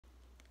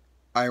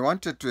I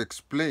wanted to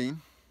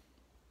explain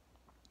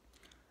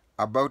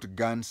about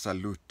gun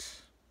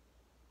salute.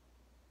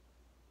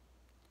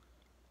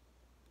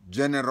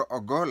 General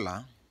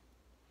Ogola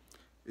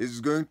is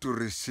going to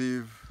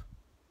receive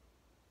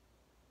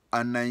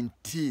a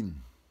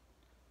 19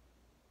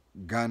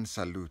 gun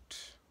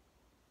salute.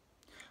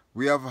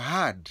 We have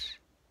heard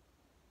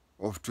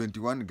of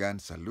 21 gun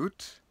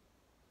salute.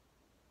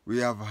 We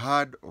have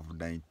heard of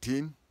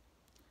 19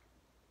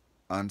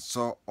 and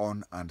so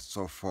on and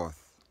so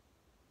forth.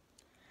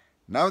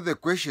 Now the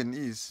question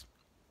is,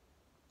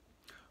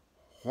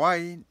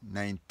 why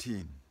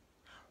 19?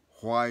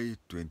 Why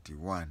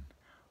 21?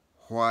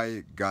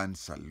 Why gun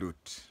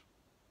salute?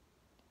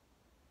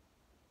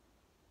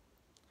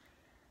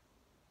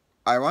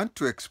 I want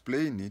to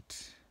explain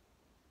it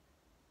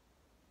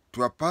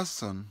to a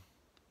person,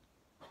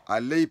 a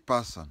lay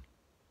person,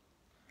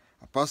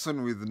 a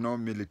person with no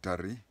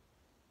military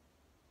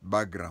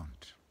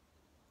background,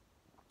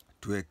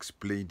 to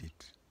explain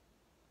it.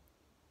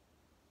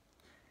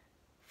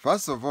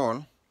 First of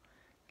all,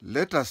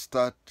 let us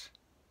start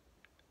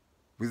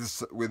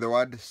with the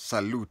word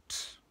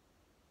salute.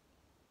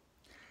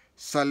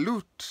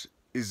 Salute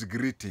is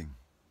greeting.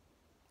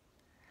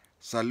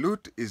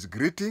 Salute is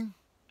greeting.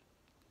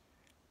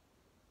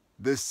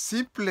 The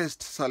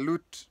simplest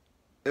salute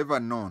ever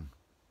known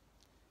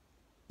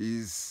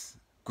is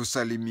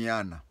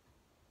kusalimiana.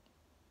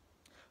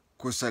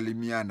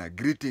 Kusalimiana,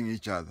 greeting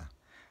each other.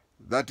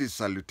 That is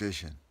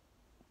salutation.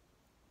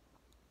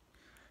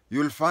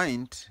 You'll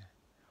find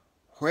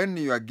when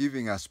you are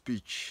giving a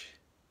speech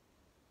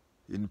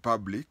in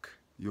public,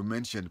 you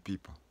mention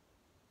people.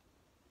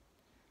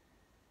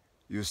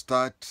 You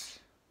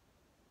start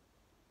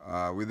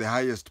with the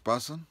highest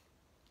person,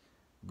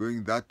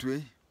 going that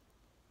way,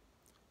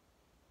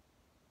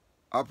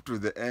 up to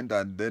the end,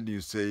 and then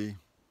you say,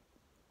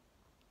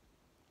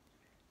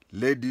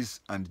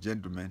 ladies and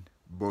gentlemen,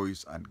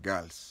 boys and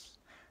girls.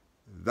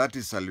 That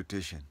is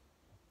salutation.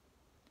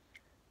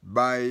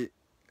 By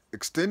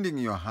extending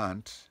your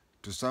hand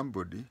to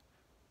somebody,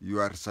 you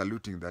are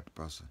saluting that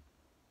person.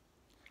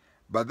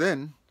 But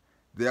then,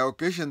 there are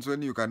occasions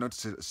when you cannot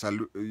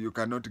you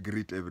cannot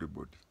greet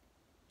everybody.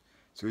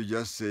 So you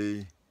just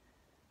say,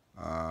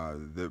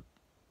 you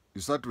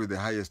start with the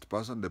highest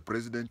person, the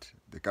president,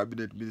 the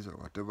cabinet minister,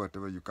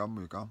 whatever, you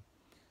come.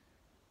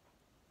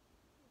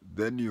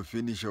 Then you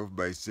finish off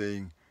by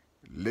saying,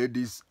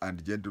 ladies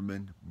and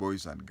gentlemen,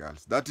 boys and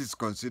girls. That is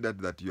considered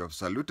that you have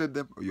saluted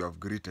them or you have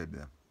greeted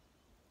them.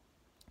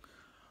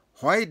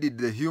 Why did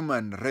the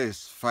human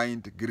race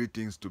find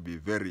greetings to be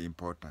very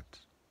important?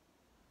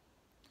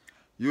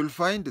 You'll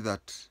find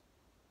that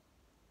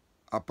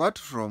apart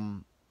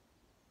from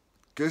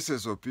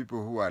cases of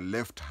people who are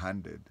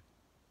left-handed,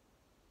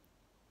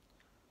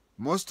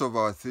 most of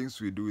our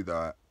things we do with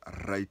our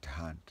right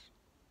hand.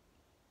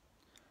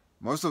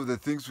 Most of the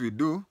things we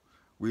do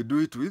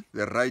it with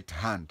the right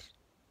hand.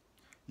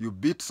 You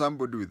beat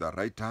somebody with the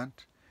right hand.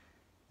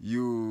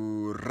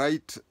 You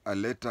write a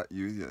letter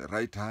with the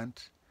right hand.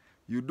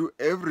 You do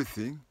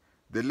everything.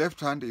 The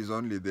left hand is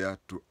only there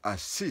to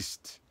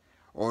assist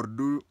or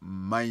do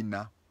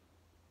minor.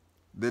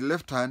 The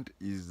left hand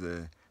is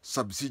the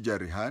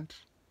subsidiary hand,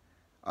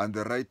 and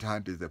the right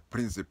hand is the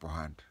principal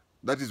hand.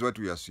 That is what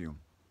we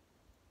assume.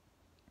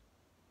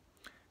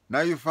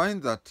 Now you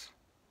find that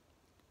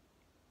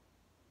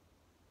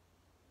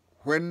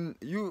when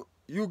you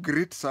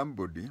greet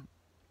somebody,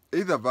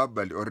 either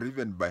verbally or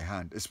even by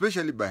hand,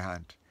 especially by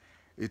hand,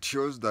 it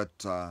shows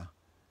that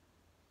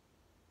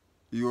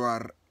you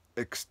are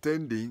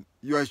extending,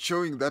 you are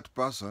showing that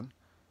person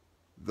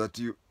that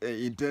you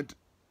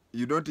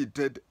don't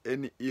intend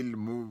any ill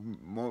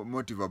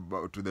motive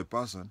to the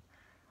person,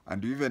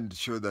 and you even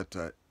show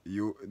that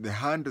the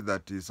hand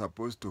that is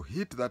supposed to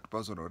hit that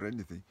person or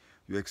anything,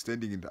 you're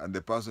extending it, and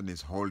the person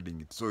is holding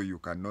it, so you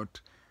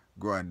cannot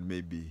go and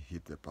maybe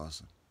hit the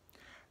person.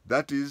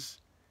 That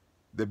is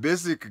the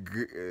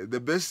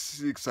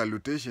basic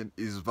salutation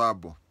is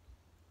verbal.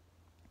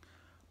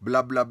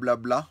 Blah, blah, blah,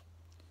 blah.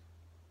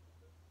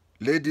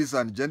 Ladies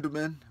and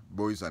gentlemen,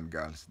 boys and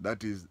girls.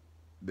 That is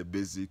the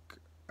basic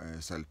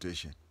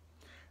salutation.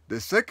 The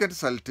second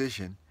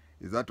salutation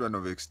is that one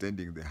of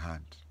extending the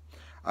hand.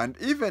 And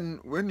even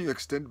when you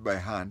extend by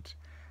hand,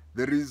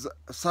 there is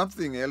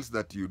something else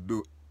that you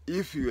do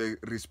if you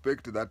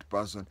respect that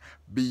person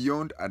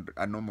beyond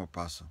a normal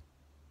person.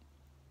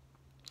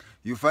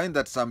 You find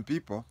that some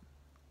people,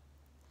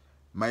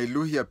 my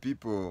Luhya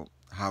people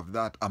have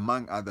that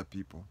among other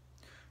people.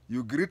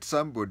 You greet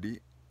somebody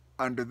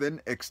and then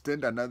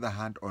extend another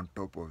hand on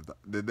top of that.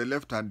 The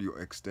left hand you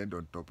extend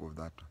on top of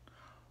that one.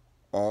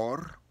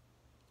 Or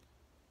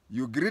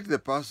you greet the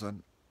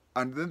person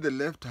and then the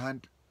left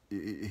hand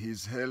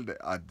is held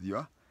at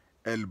your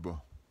elbow.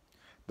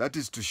 That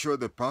is to show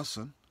the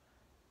person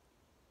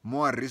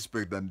more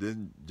respect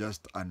than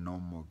just a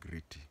normal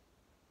greeting.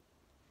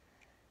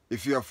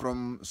 If you are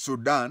from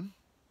Sudan,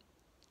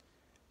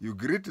 you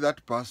greet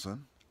that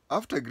person.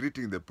 After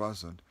greeting the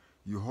person,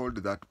 you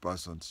hold that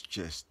person's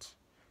chest.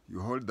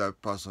 You hold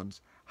that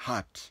person's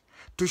heart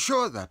to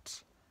show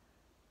that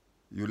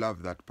you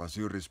love that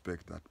person, you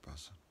respect that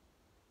person.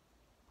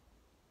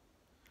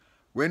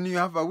 When you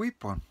have a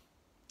weapon,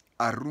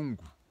 a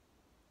rungu,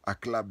 a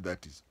club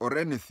that is, or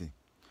anything,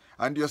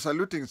 and you're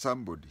saluting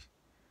somebody,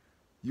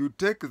 you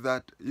take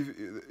that, if,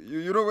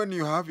 you know when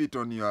you have it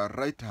on your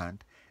right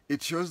hand,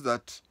 it shows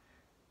that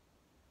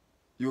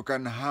you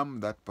can harm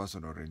that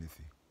person or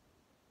anything.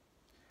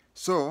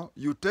 So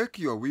you take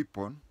your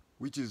weapon,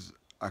 which is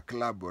a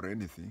club or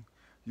anything,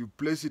 you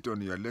place it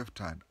on your left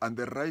hand, and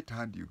the right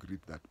hand you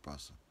greet that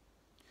person.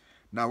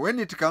 Now when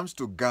it comes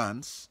to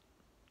guns,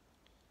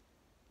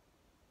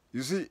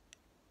 you see,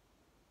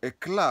 a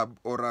club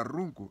or a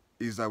rungu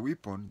is a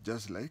weapon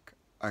just like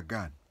a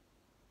gun.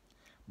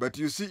 But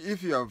you see,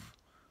 if you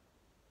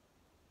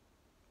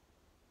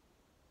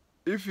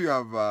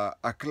have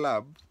a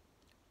club,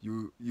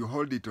 you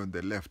hold it on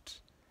the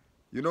left.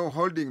 You know,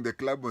 holding the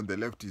club on the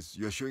left is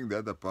you're showing the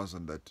other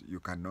person that you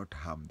cannot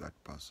harm that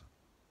person.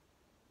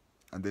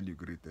 And then you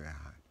greet their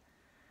hand.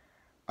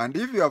 And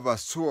if you have a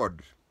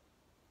sword,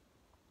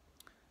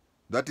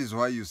 that is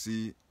why you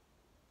see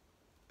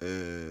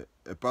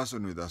a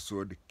person with a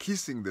sword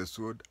kissing the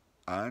sword,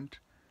 and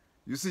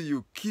you see,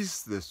 you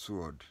kiss the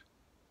sword.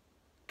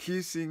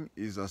 Kissing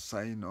is a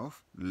sign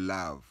of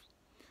love.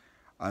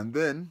 And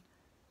then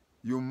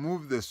you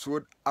move the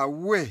sword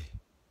away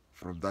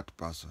from that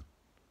person.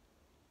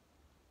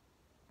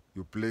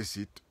 You place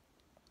it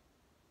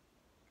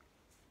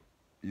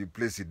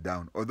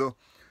down. Although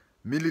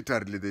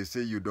militarily they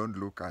say you don't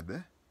look at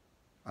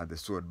the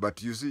sword,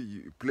 but you see,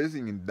 you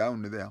placing it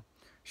down there,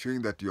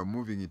 showing that you're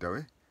moving it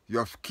away. You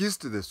have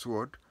kissed the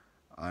sword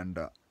and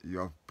you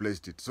have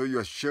placed it. So you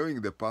are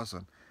showing the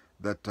person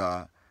that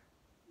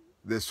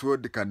the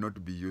sword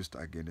cannot be used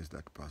against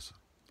that person.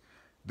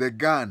 The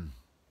gun,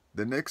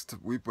 the next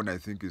weapon I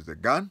think is the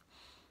gun.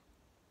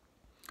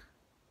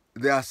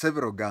 There are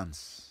several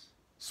guns.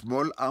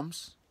 Small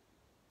arms,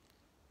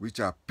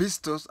 which are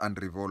pistols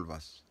and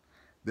revolvers.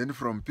 Then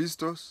from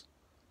pistols,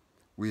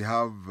 we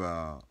have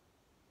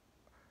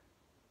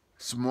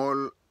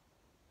small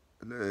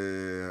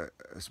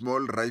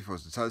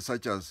rifles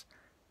such as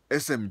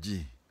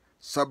SMG,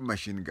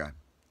 submachine gun.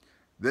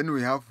 Then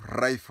we have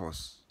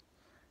rifles.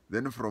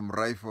 Then from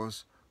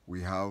rifles,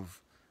 we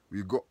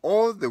go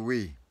all the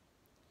way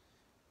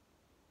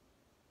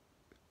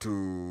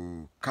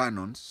to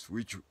cannons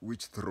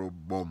which throw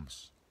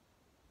bombs.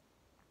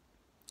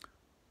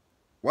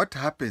 What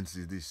happens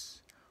is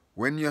this: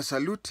 when you're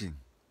saluting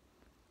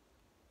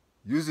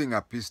using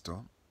a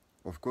pistol,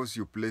 of course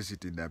you place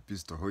it in a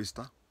pistol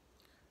holster.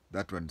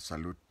 That one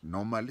salute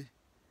normally.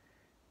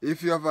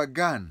 If you have a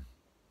gun,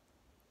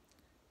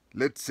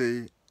 let's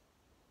say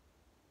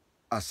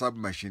a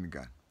submachine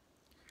gun,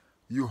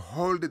 you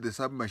hold the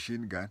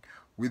submachine gun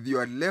with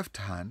your left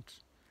hand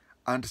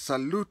and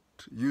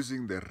salute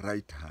using the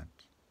right hand.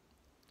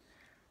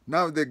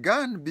 Now the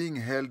gun being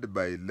held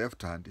by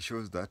left hand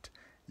shows that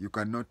you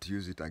cannot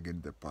use it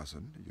against the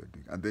person you're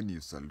doing. And then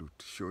you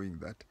salute, showing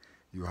that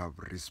you have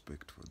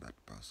respect for that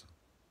person.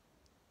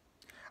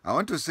 I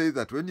want to say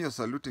that when you're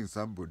saluting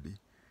somebody,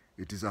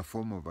 it is a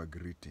form of a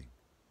greeting.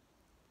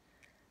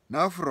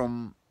 Now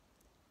from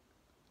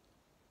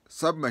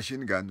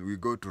submachine gun, we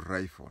go to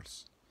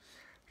rifles.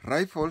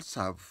 Rifles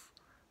have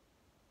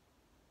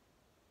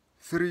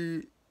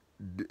three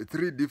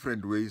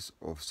different ways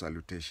of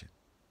salutation.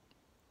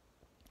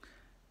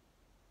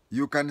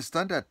 You can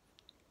stand at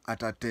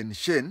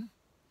attention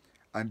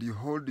and you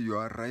hold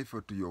your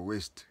rifle to your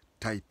waist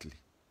tightly.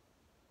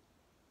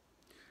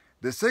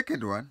 The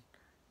second one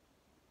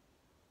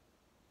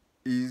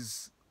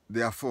is,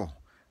 there are four.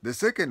 The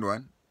second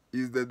one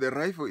is that the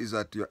rifle is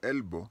at your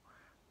elbow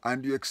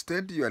and you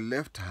extend your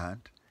left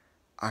hand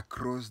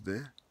across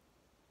the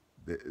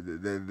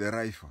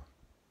rifle.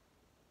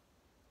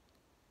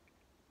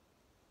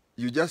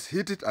 You just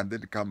hit it and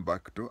then come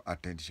back to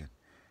attention.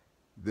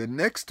 The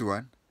next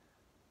one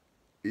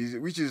is,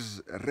 which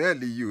is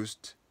rarely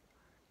used,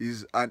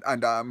 is,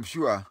 and I'm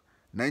sure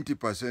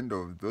 90%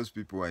 of those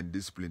people who are in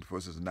disciplined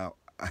forces now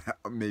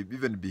may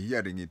even be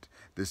hearing it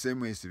the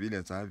same way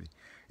civilians have it,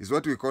 is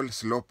what we call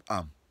slope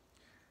arm.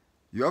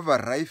 You have a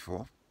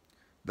rifle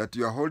that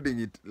you are holding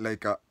it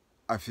like a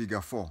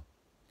figure four.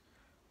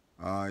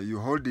 You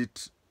hold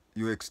it,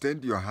 you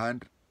extend your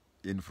hand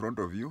in front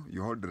of you,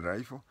 you hold the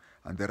rifle,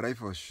 and the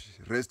rifle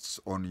rests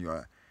on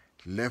your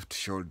left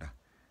shoulder.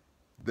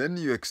 Then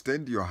you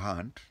extend your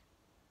hand,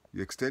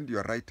 you extend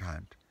your right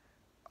hand,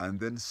 and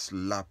then you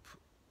slap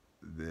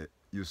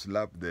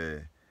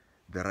the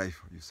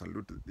rifle.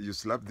 You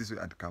slap this way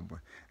and come back.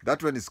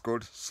 That one is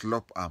called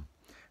slope arm.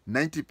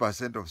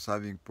 90% of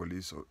serving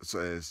police or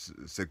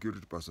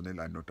security personnel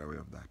are not aware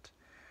of that.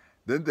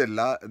 Then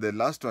the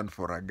last one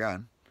for a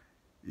gun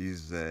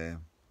is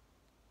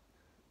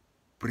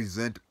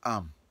present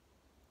arm.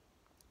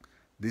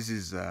 This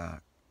is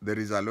there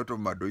is a lot of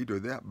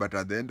madoido there, but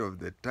at the end of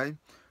the time,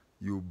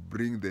 you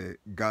bring the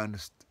gun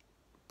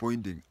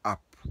pointing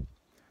up.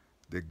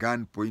 The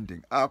gun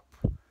pointing up,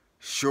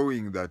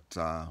 showing that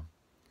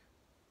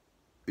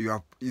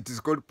it is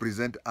called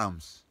present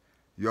arms.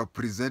 you are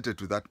presented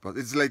to that person.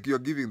 It's like you're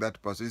giving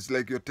that person. It's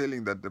like you're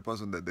telling that the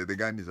person that the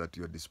gun is at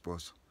your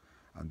disposal,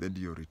 and then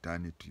you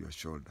return it to your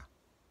shoulder.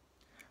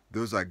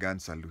 Those are gun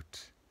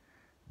salute.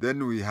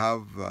 Then we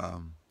have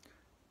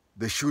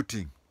the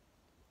shooting.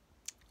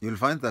 You'll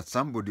find that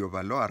somebody of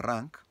a lower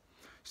rank,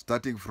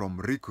 starting from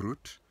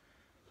recruit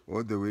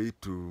all the way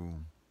to,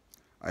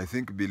 I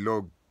think,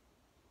 below,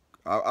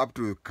 up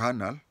to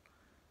colonel,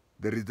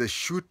 there is the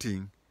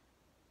shooting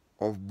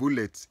of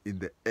bullets in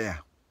the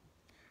air.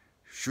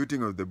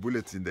 Shooting of the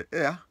bullets in the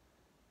air,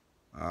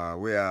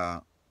 where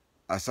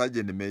a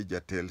sergeant major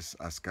tells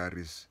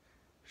askaris,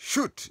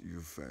 shoot,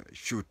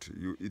 shoot.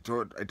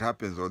 It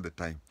happens all the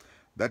time.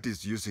 That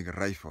is using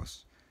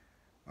rifles.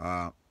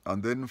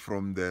 And then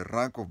from the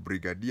rank of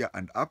brigadier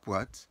and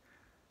upwards,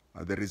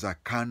 there is a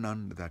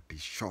cannon that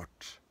is shot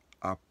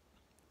up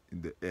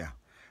in the air.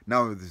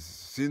 Now,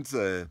 since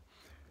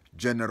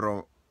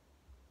General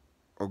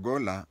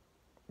Ogola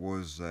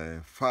was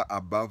far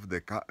above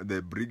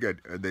the brigade,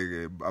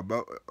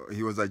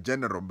 he was a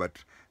general,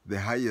 but the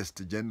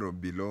highest general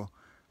below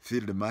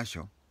field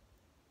marshal,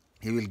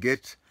 he will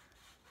get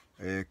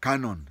a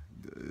cannon.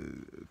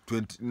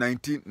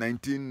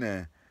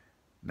 19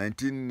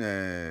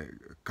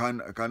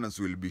 cannons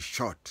will be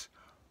shot.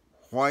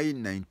 Why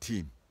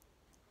 19?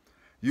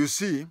 You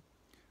see,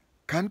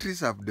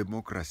 countries have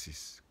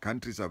democracies.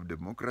 Countries have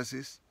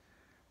democracies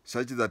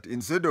such that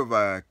instead of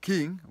a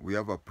king, we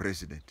have a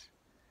president.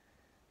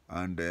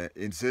 And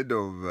instead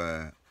of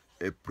a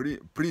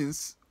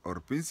prince or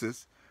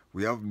princess,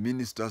 we have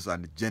ministers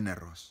and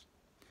generals.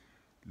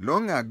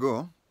 Long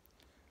ago,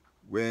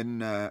 when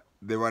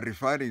they were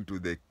referring to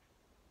the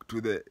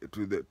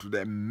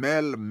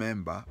male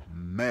member,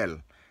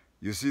 male.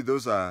 You see,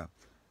 those are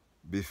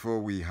before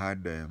we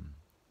had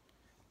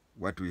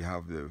what we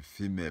have, the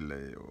female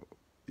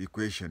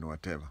equation,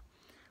 whatever.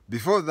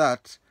 Before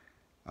that,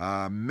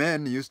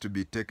 men used to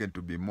be taken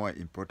to be more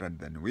important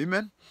than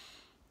women,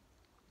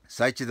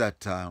 such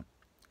that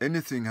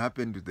anything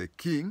happened to the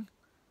king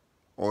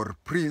or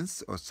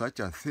prince or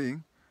such a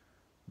thing,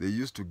 they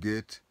used to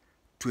get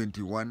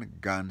 21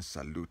 gun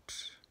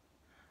salute.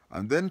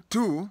 And then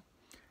 2,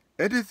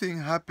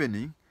 anything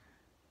happening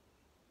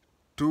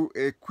to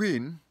a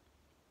queen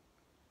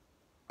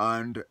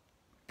and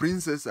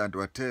princess and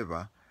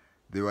whatever,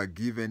 they were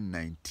given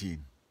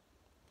 19.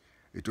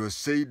 It was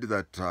said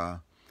that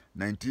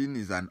 19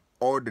 is an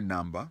odd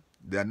number.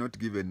 They are not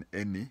given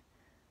any,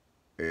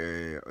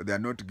 they are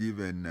not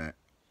given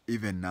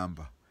even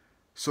number.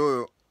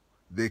 So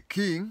the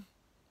king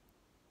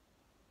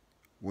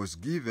was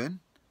given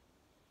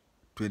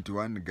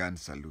 21 gun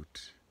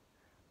salute,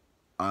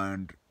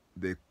 and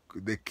the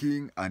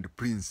king and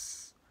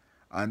prince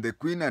and the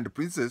queen and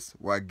princess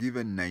were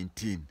given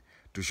 19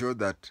 to show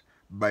that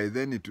by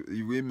then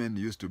women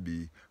used to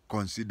be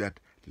considered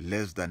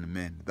less than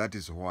men. That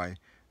is why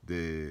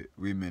the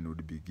women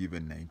would be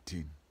given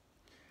 19.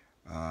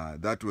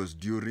 That was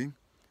during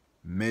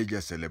major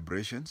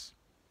celebrations,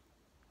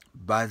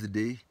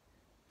 birthday,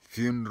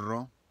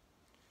 funeral,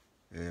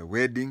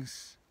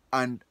 weddings,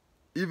 and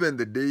even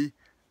the day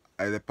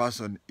the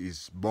person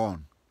is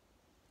born.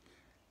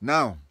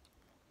 Now,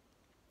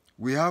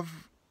 we have,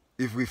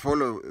 if we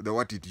follow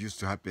what it used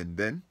to happen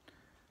then,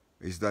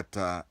 is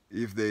that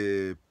if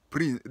the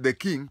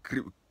king,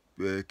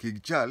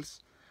 King Charles,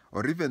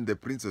 or even the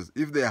princess,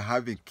 if they are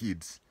having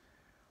kids,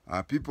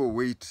 people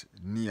wait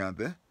near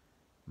the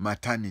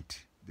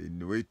maternity. They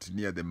wait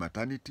near the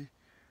maternity,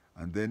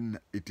 and then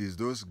it is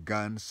those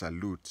gun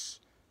salutes.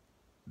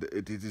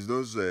 It is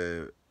those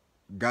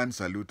gun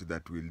salute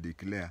that will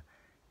declare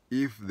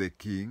if the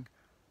king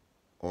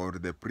or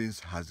the prince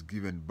has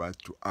given birth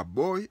to a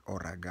boy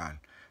or a girl.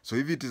 So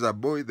if it is a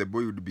boy, the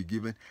boy would be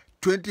given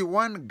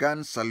 21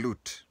 gun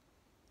salute.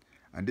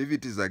 And if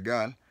it is a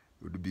girl, it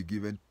would be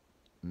given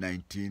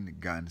 19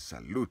 gun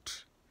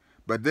salute.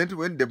 But then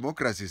when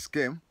democracies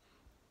came,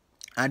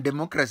 and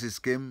democracies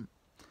came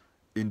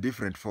in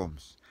different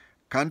forms.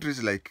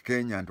 Countries like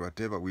Kenya and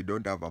whatever, we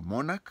don't have a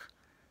monarch.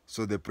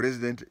 So the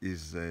president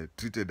is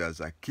treated as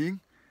a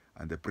king,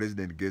 and the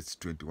president gets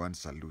 21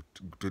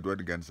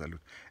 gun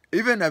salute.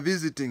 Even a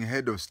visiting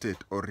head of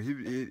state or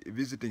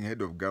visiting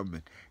head of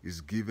government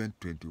is given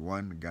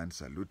 21 gun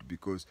salute,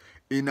 because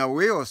in a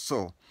way or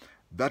so,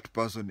 that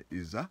person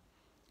is a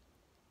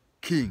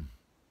king.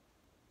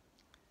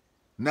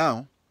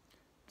 Now,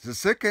 the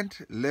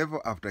second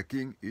level after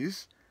king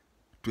is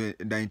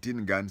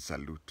 19 gun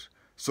salute.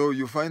 So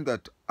you find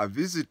that a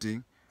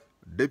visiting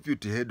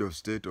deputy head of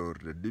state or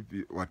the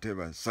deputy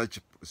whatever, such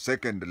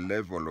second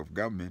level of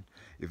government,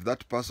 if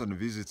that person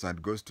visits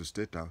and goes to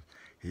State House,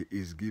 he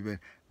is given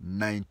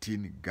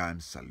 19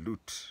 gun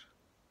salute.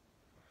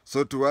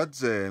 So towards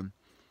the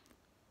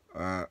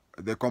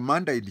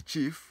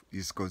commander-in-chief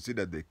is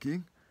considered the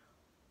king,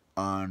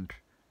 and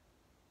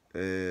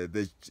a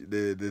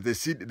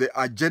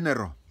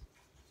general.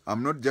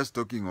 I'm not just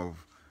talking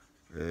of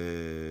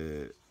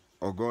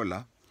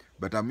Ogola,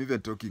 but I'm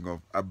even talking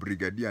of a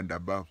brigadier and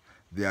above.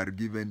 They are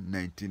given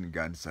 19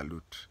 gun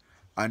salute.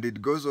 And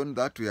it goes on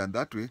that way and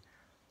that way.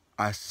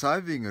 A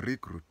serving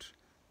recruit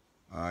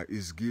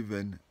is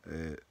given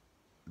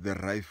the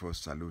rifle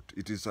salute.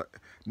 It is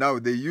now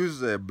they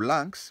use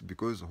blanks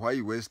because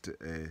why waste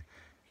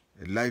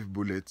live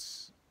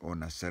bullets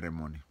on a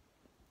ceremony?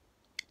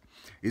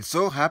 It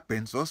so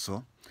happens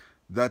also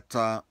that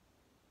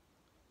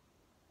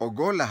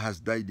Ogola has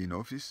died in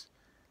office,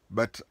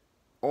 but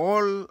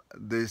all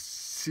the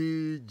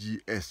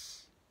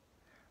CGS,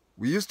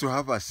 we used to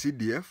have a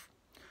CDF,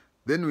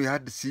 then we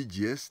had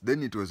CGS,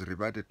 then it was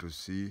reverted to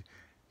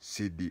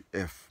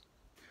CDF.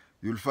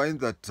 You'll find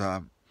that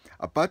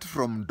apart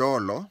from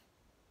Ndolo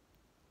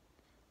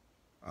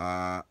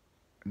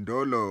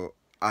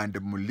and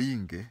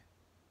Mulinge,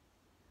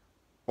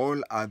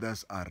 all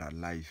others are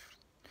alive.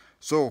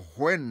 So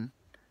when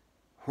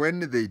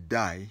they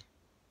die,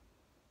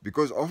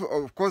 because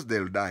of course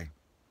they'll die.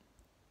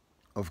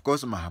 Of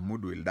course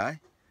Mahamud will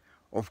die.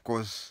 Of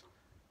course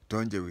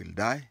Tonje will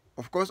die.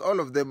 Of course all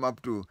of them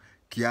up to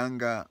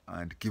Kianga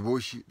and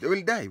Kiboshi, they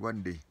will die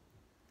one day.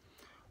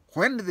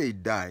 When they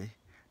die,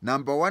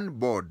 number one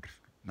board,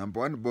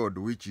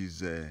 which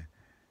is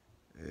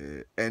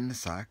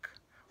NSAC,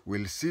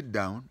 will sit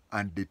down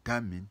and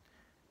determine.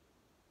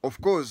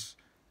 Of course,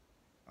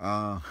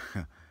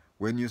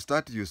 when you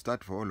start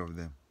for all of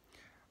them.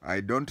 I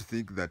don't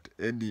think that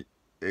any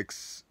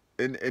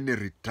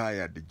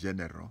retired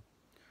general,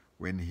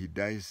 when he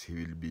dies, he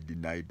will be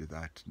denied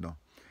that. No,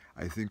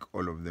 I think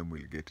all of them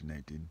will get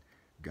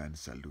 19-gun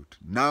salute.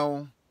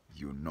 Now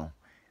you know.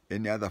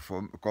 Any other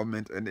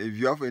comment? And if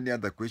you have any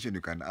other question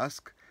you can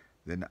ask,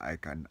 then I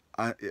can,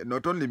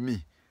 not only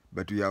me,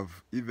 but we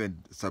have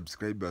even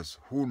subscribers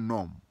who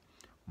know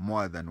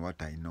more than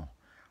what I know.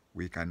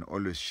 We can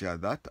always share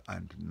that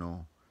and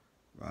know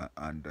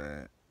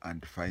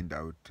and find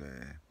out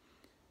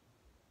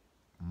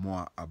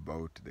more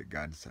about the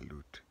gun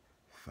salute.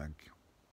 Thank you.